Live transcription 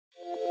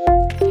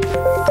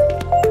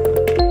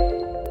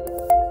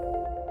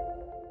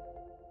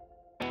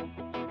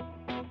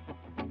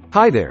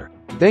Hi there.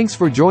 Thanks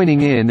for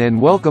joining in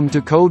and welcome to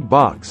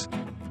BOXX.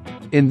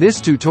 In this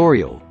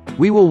tutorial,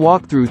 we will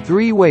walk through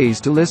 3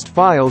 ways to list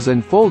files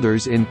and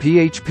folders in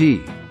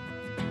PHP.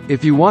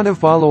 If you want to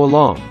follow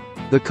along,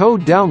 the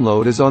code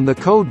download is on the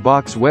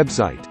BOXX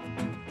website.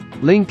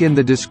 Link in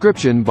the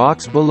description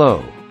box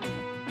below.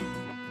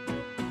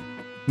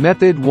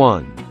 Method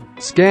 1.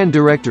 Scan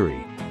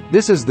directory.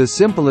 This is the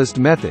simplest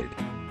method.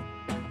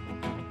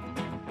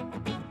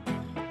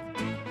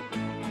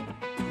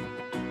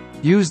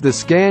 Use the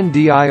scan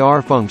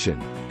dir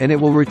function, and it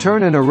will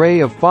return an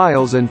array of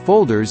files and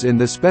folders in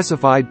the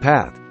specified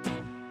path.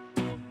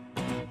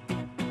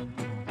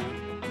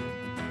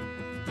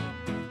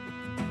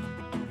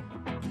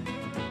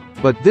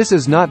 But this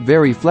is not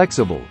very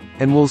flexible,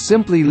 and will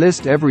simply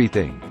list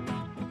everything.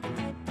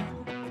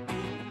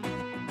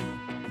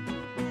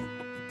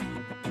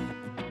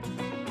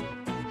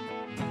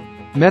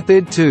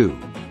 Method 2.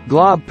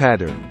 Glob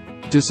pattern.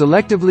 To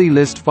selectively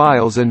list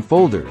files and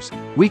folders,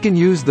 we can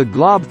use the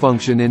glob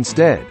function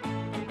instead.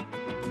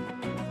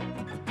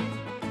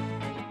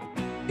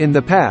 In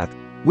the path,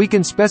 we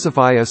can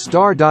specify a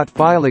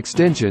star.file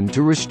extension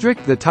to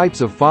restrict the types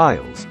of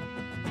files.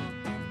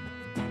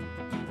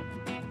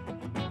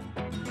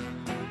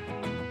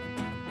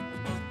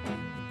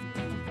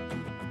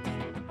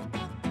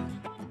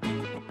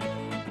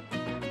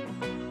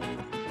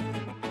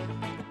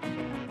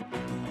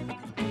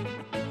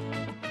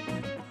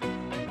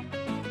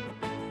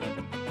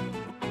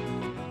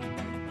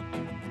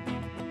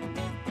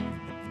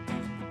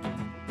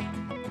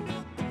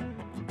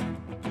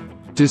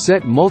 To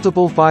set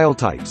multiple file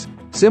types,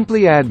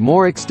 simply add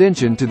more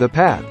extension to the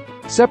path,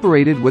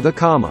 separated with a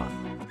comma.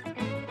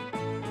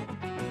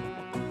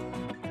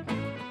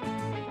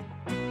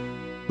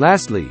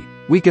 Lastly,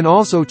 we can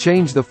also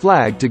change the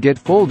flag to get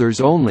folders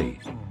only.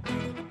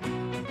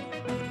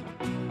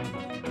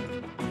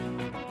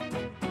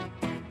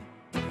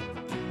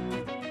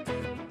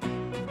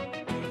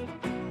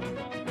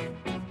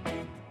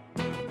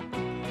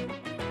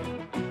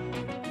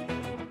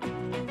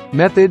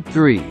 Method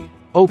 3.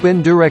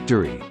 Open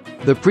directory.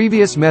 The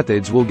previous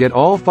methods will get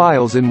all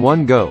files in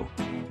one go.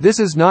 This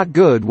is not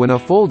good when a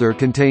folder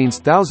contains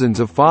thousands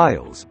of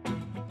files.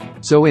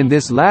 So in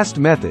this last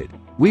method,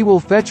 we will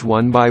fetch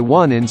one by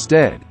one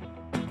instead.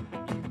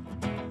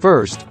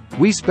 First,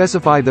 we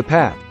specify the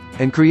path,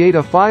 and create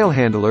a file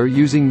handler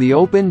using the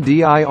open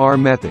dir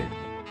method.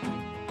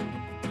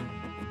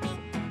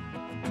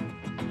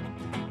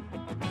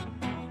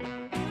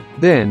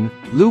 Then,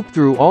 loop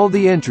through all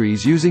the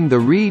entries using the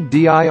read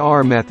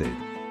dir method.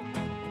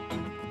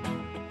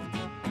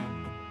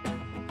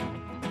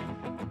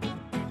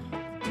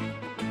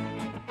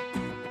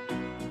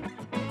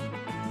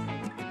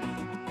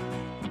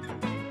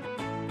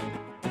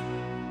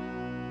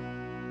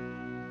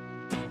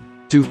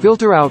 To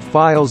filter out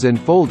files and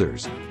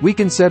folders, we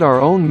can set our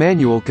own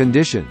manual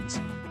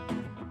conditions.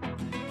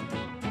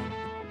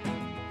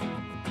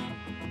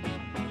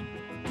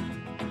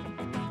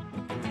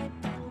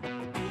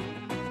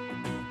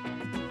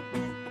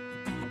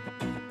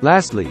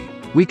 Lastly,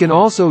 we can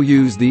also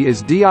use the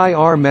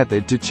isDir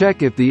method to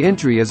check if the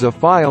entry is a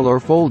file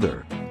or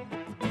folder.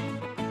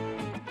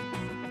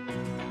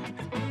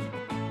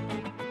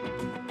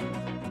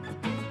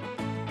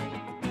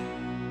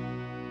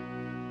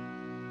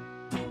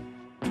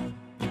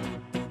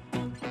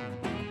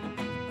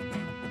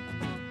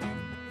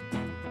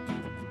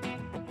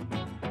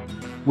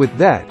 With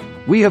that,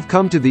 we have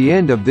come to the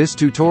end of this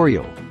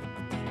tutorial.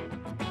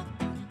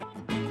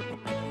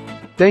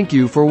 Thank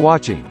you for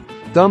watching.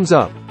 Thumbs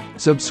up,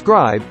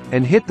 subscribe,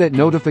 and hit that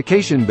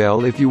notification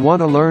bell if you want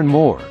to learn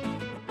more.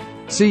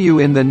 See you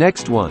in the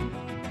next one.